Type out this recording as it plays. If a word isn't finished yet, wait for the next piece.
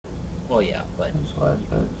Well, yeah, but...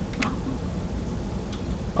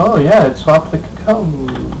 Oh, yeah, it swapped the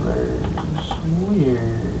colors.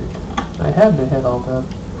 Weird. I had to hit all that.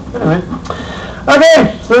 Anyway.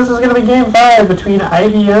 Okay, so this is going to be Game 5 between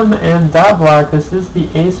IBM and Dotblock. This is the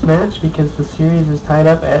ace match because the series is tied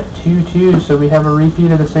up at 2-2, so we have a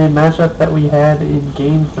repeat of the same matchup that we had in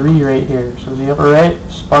Game 3 right here. So in the upper right,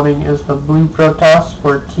 spawning as the blue Protoss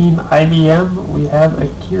for Team IBM, we have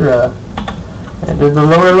Akira. And in the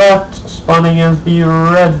lower left, spawning as the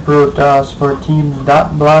red Protoss for Team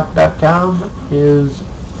Dotblock.com is,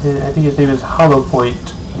 I think his name is HollowPoint.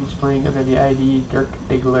 He's playing under the ID Dirk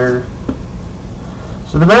Diggler.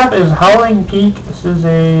 So the map is Howling Peak. This is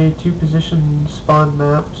a two-position spawn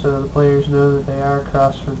map, so the players know that they are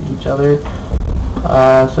across from each other.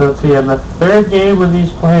 So let's see, in the third game when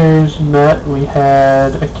these players met, we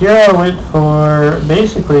had Akira went for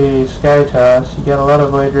basically Sky Toss. He got a lot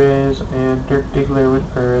of Void Rays, and Dirk Diggler went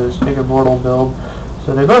for this big Immortal build.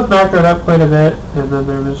 So they both macroed up quite a bit, and then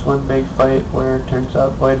there was one big fight where it turns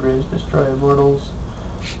out Void Rays destroy Immortals,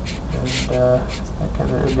 and that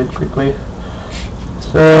kind of ended quickly.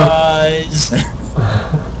 So,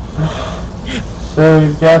 so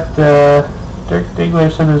we've got Dirk Diggler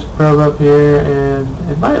sent his probe up here, and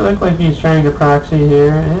it might look like he's trying to proxy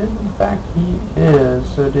here, and in fact he is.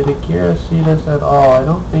 So did Akira see this at all? I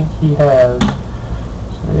don't think he has.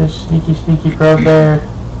 So there's sneaky probe there.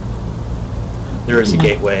 There is a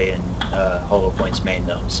gateway in HollowPoint's main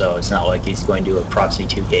though, so it's not like he's going to do a proxy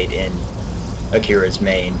 2 gate in Akira's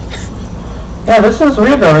main. Yeah, this is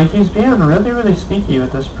weird though, like he's being really sneaky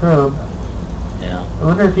with this probe. Yeah. I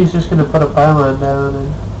wonder if he's just going to put a pylon down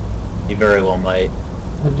and... He very well might.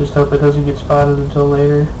 And just hope it doesn't get spotted until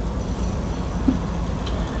later.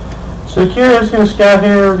 So Akira is going to scout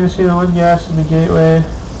here, we're going to see the one gas in the gateway.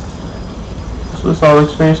 So this all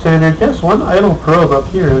looks very standard. Yes, one idle probe up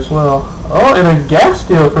here as well. Oh, and a gas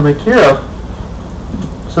steal from Akira.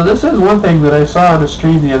 So this is one thing that I saw on a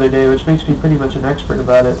stream the other day, which makes me pretty much an expert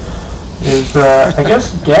about it. Is I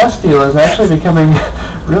guess gas steal is actually becoming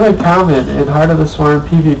really common in Heart of the Swarm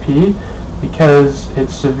PvP because it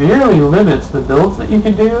severely limits the builds that you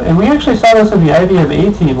can do. And we actually saw this in the IBM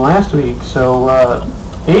A team last week. So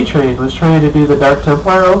A-Train was trying to do the Dark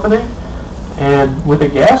Templar opening, and with a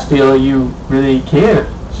gas steal you really can't.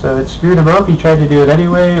 So it screwed him up. He tried to do it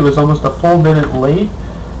anyway. It was almost a full minute late,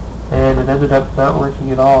 and it ended up not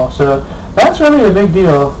working at all. So that's really a big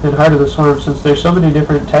deal in Heart of the Swarm since there's so many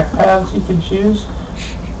different tech paths you can choose.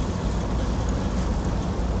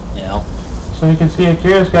 Yeah. So you can see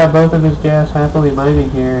Akira's got both of his gas happily mining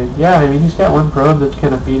here. And yeah, I mean, he's got one probe that's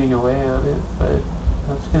kind of beating away on it, but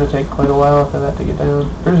that's going to take quite a while for that to get down.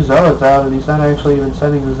 There's Zealots out, and he's not actually even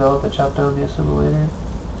sending the Zealot to chop down the assimilator.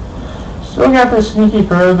 Still got this sneaky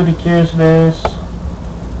probe in Akira's base.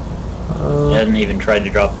 He hadn't even tried to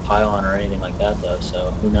drop a pylon or anything like that though,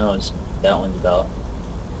 so who knows what that one's about.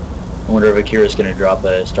 I wonder if Akira's going to drop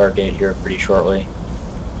a Stargate here pretty shortly.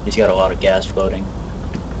 He's got a lot of gas floating.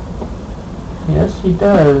 Yes, he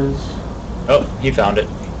does. Oh, he found it.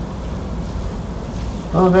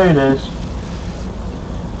 Oh, very nice.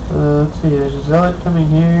 Let's see, there's a Zealot coming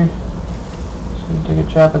here. So we take a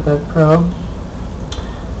chop at that probe.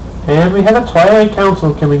 And we have a Twilight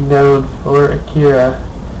Council coming down for Akira.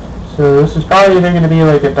 So this is probably either going to be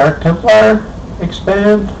like a Dark Templar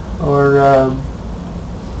expand, or I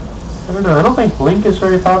don't know. I don't think Blink is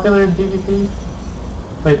very popular in PvP.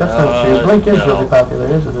 Wait, that's not true. Blink is really popular,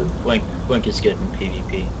 isn't it? Blink is good in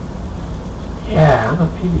PvP. Yeah, I'm a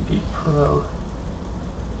PvP pro.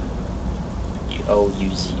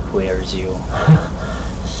 O-U-Z, where's you?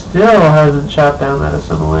 Still hasn't chopped down that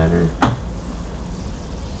assimilator.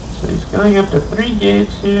 So he's going up to 3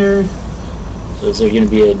 gates here. So is there going to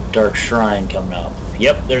be a Dark Shrine coming up?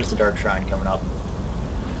 Yep, there's the Dark Shrine coming up.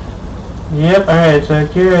 Yep, alright, so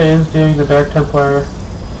Akira is doing the Dark Templar.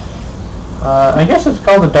 I guess it's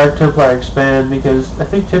called the Dark Templar Expand because I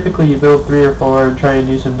think typically you build 3 or 4 and try and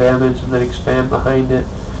do some damage and then expand behind it.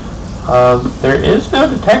 There is no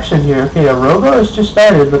detection here. Okay, a Robo has just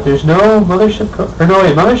started, but there's no Mothership Core. Or no,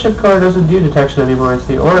 wait, Mothership Core doesn't do detection anymore. It's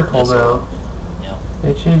the Oracle now. Yeah.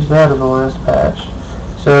 They changed that in the last patch.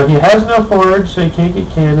 So he has no Forge, so he can't get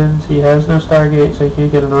cannons. He has no Stargate, so he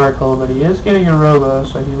can't get an Oracle. But he is getting a Robo,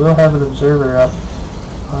 so he will have an Observer up.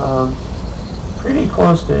 Pretty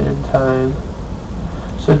close to in time.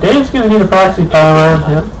 So Dave's going to need a proxy pylon.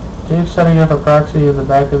 Yep. Dave's setting up a proxy in the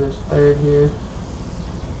back of his third here.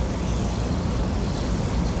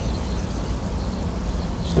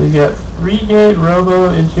 So we got 3-gate Robo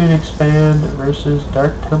into an expand versus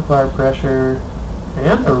Dark Templar pressure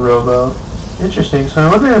and a Robo. Interesting. So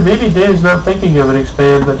I wonder if maybe Dave's not thinking of an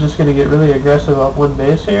expand, but just going to get really aggressive off one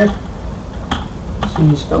base here. See,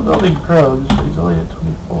 he's still building probes, but he's only at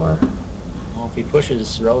 24. Well, if he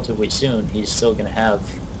pushes relatively soon, he's still going to have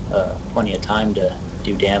plenty of time to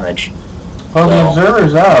do damage. Well, the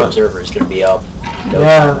observer's out. The observer's going to be up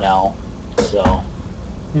Yeah. now, so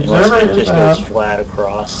The unless observer it is just out. goes flat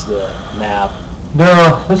across the map.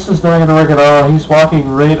 No, this is not going to work at all. He's walking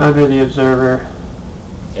right under the observer.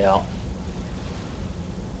 Yeah.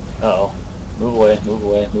 Uh-oh. Move away, move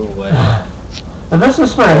away, move away. And this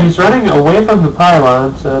is smart. He's running away from the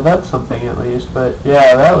pylon, so that's something at least. But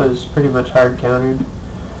yeah, that was pretty much hard countered.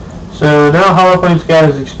 So now Holopoint's got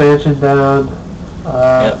his expansion down.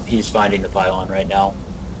 Yep, he's finding the pylon right now.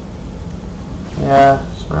 Yeah,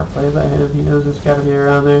 smart play by him. He knows it's got to be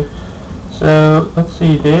around there. So let's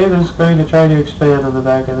see. Dave is going to try to expand on the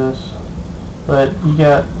back of this, but he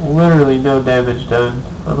got literally no damage done.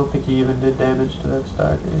 I don't think he even did damage to that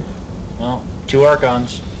stalker. Well, 2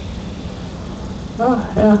 Archons.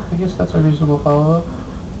 Oh, yeah, I guess that's a reasonable follow-up.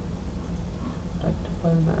 Back to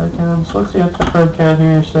playing the Archons. So let's see what's the probe count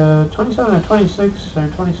here. So 27 and 26,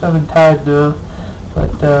 or 27 tied now.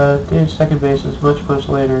 But Dave's second base is much, much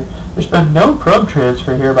later. There's been no probe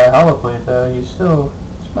transfer here by Holopoint, though. He's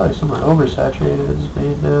probably somewhat oversaturated at his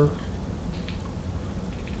main now.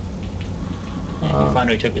 He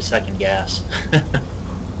finally took his second gas.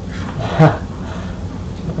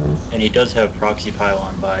 And he does have proxy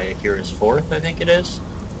pylon by Akira's 4th, I think it is.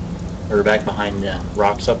 Or back behind the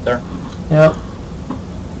rocks up there. Yep.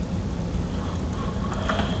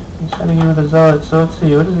 He's heading in with a Zealot, so let's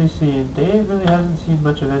see, what has he seen? Dave really hasn't seen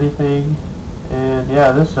much of anything. And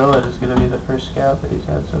yeah, this Zealot is going to be the first scout that he's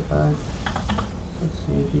had so far. Let's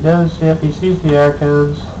see if he does. Yep, he sees the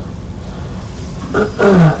Archons.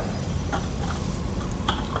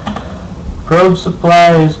 Probe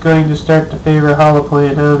supply is going to start to favor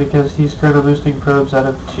Holopoint now because he's chrono boosting probes out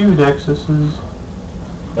of 2 Nexuses.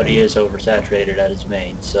 But he is oversaturated at his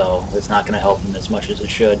main, so it's not going to help him as much as it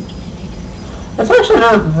should. It's actually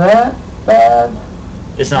not that bad.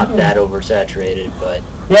 It's not that oversaturated, but...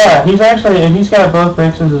 Yeah, he's got both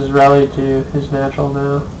Nexuses rallied to his natural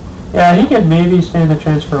now. Yeah, he could maybe stand a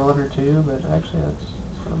transfer 1 or 2, but actually that's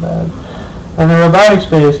not bad. And the robotics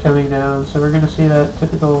bay is coming down, so we're going to see that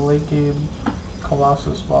typical late game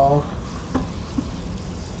Colossus ball.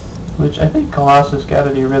 Which I think Colossus got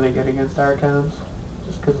to be really good against Archons,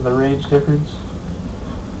 just because of the range difference.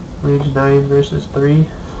 Range 9 versus 3.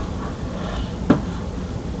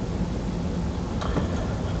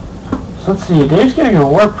 So let's see, Dave's getting a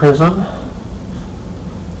Warp Prism,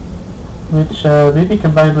 which maybe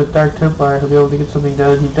combined with Dark Templar he'll be able to get something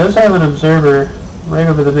done. He does have an Observer right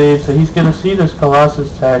over the main, so he's going to see this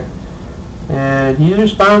Colossus tech, and he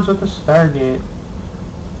responds with a Stargate.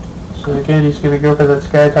 So again, he's going to go for that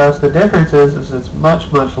Sky Toss. The difference is it's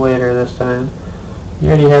much, much later this time. He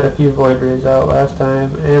already had a few Void Rays out last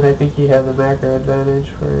time, and I think he had the macro advantage,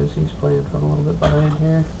 whereas he's playing from a little bit behind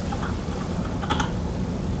here.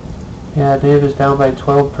 Yeah, Dave is down by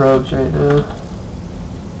 12 probes right now.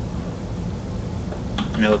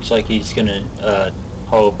 And it looks like he's going to...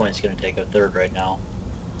 Holopoint's going to take a 3rd right now.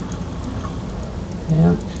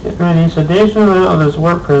 Yeah, he's getting ready. So Dave's moving out with his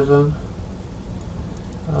Warp Prism.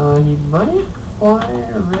 He might fly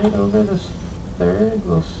right over this 3rd.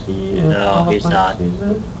 We'll see if No, he's not. sees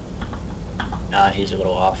it. Nah, he's a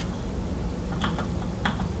little off.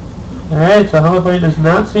 Alright, so Holopoint does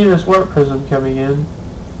not see this Warp Prism coming in.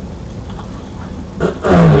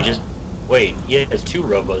 Wait, he has 2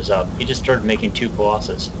 Robos up. He just started making 2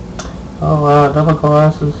 Colossus. Oh wow, double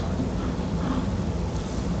Colossus.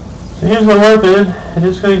 So here's the warp in. It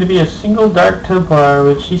is going to be a single Dark Templar,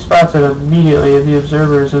 which he spots it immediately, and the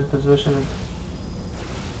Observer is in position.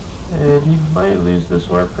 And he might lose this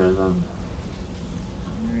Warp Prism.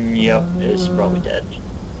 Yep, it's probably dead.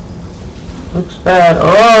 Looks bad.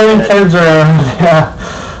 Oh, he turns around. Yeah,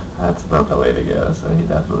 that's not the way to go, so he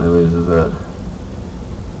definitely loses it.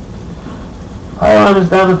 Pylon is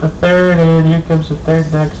down at the 3rd, and here comes the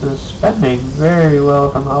 3rd Nexus. Spending very well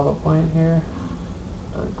from Holopoint here.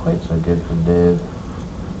 Not quite so good from Dave.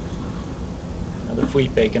 Another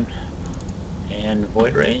Fleet Bacon. And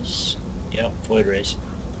Void Rays. Yep, Void Rays.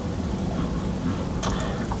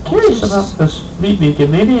 Curious about this Fleet Beacon.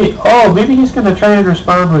 Maybe he's going to try and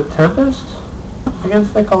respond with Tempest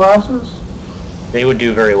against the Colossus? They would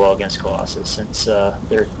do very well against Colossus, since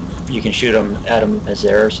you can shoot them at them as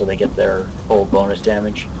there, so they get their full bonus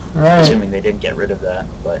damage. Right. Assuming they didn't get rid of that,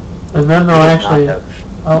 but and then they'll actually not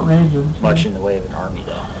outrage him. much in the way of an army,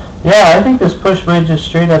 though. Yeah, I think this push might just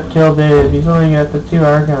straight up kill Dave. He's only got the 2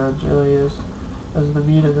 Archons, really, as the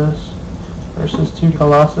meat of this. versus 2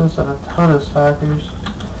 Colossus and a ton of Stalkers.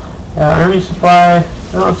 Yeah, Army Supply.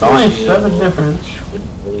 No, it's only 7 difference.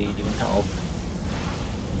 Wouldn't really even help.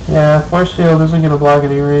 Yeah, Force Field isn't going to block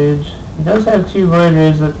any range. He does have 2 Void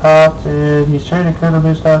Rays that popped, and he's trying to kind of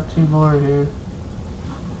boost out 2 more here.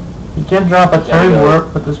 He can drop a Time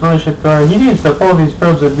Warp with this Mothership Core. He needs to pull these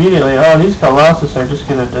probes immediately. Oh, these Colossus are just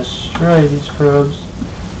going to destroy these probes.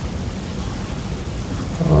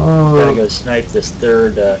 Oh. Gotta go snipe this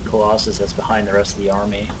third Colossus that's behind the rest of the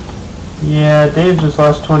army. Yeah, Dave just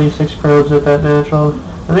lost 26 probes at that natural.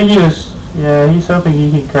 I think he was, yeah, he's hoping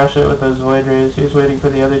he can crush it with those Void Rays. He was waiting for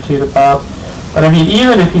the other 2 to pop. But I mean,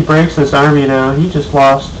 even if he breaks this army now, he just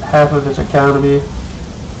lost half of his economy.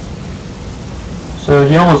 So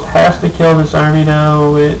he almost has to kill this army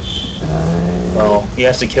now, which... well, he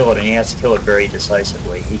has to kill it, and he has to kill it very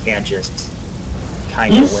decisively. He can't just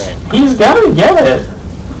kind of win. He's got to get it.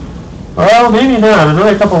 Well, maybe not.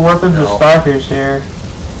 Another couple weapons of Stalkers here.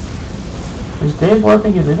 Is Dave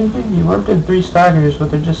warping in anything? He warped in 3 Stalkers,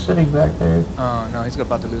 but they're just sitting back there. Oh no, he's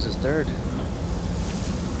about to lose his third.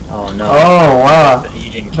 Oh no. Oh wow.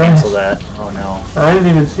 You didn't cancel that. Oh no. I didn't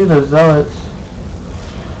even see those Zealots.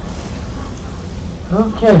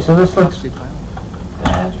 Okay, so this looks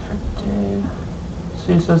bad for Dave.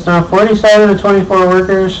 See, so it's now 47 to 24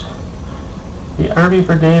 workers. The army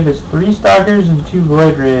for Dave is 3 Stalkers and 2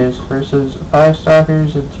 Void Rays versus 5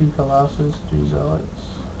 Stalkers and 2 Colossus, 3 Zealots.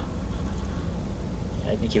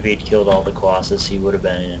 I think if he'd killed all the Colossus, he would have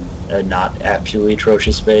been in a not absolutely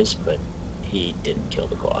atrocious space, but he didn't kill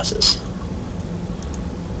the Colossus.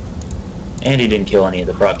 And he didn't kill any of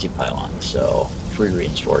the proxy pylons, so free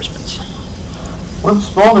reinforcements. One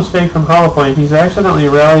small mistake from Hollow Point, he's accidentally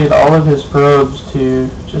rallied all of his probes to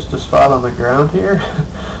just a spot on the ground here.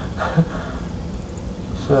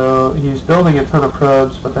 So he's building a ton of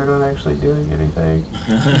probes, but they're not actually doing anything.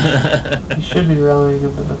 He should be rallying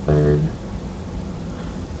them to the 3rd.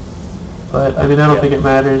 But, I mean, I don't think it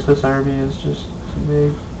matters. This army is just too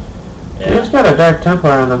big. Yeah. He's got a Dark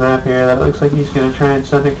Templar on the map here that looks like he's going to try and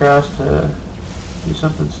send across to do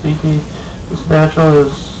something sneaky. This natural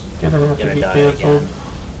is going to have to be canceled.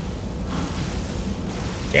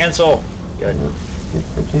 Cancel! Good. Get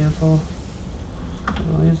for cancel.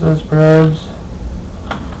 We'll use those probes.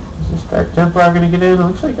 Is this Dark Templar going to get in? It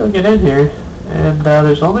looks like he'll get in here. And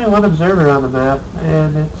there's only 1 observer on the map,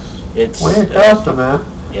 and it's way across the map.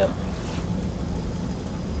 Yep.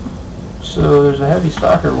 So there's a heavy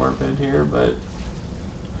Stalker warp in here, but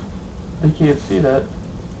they can't see that.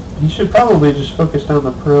 He should probably just focus down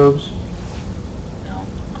the probes. No.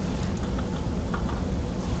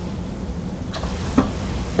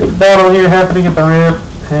 Big battle here happening at the ramp,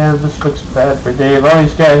 and this looks bad for Dave. All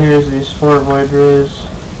he's got here is these 4 Void Rays.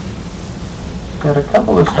 He's got a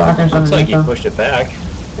couple of Stalkers underneath Looks like he him. pushed it back.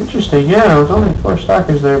 Interesting, yeah, there was only 4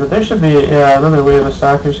 Stalkers there, but there should be another wave of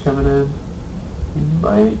Stalkers coming in. He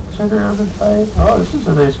might turn around and fight. Oh, this is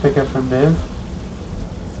a nice pickup from Dave.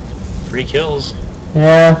 3 kills.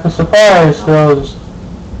 Yeah, the supply is still just...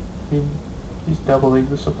 he's doubling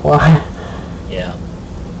the supply. Yeah.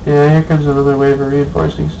 Yeah, here comes another wave of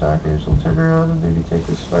reinforcing Stalkers. We'll turn around and maybe take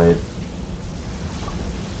this fight.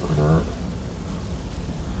 Or not.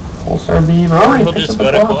 Pulsar beam. Oh, he We'll picks just up go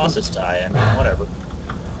a to Colossus. Colossus tie. I mean, whatever.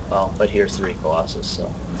 Well, but here's 3 Colossus,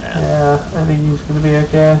 so... Yeah, I think he's going to be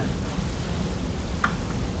okay.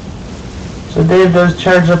 So Dave does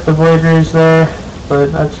charge up the Void Rays there,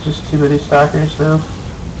 but that's just too many Stalkers now.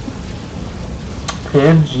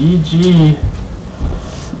 And GG.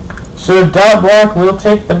 So Dotblock will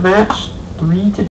take the match 3-2.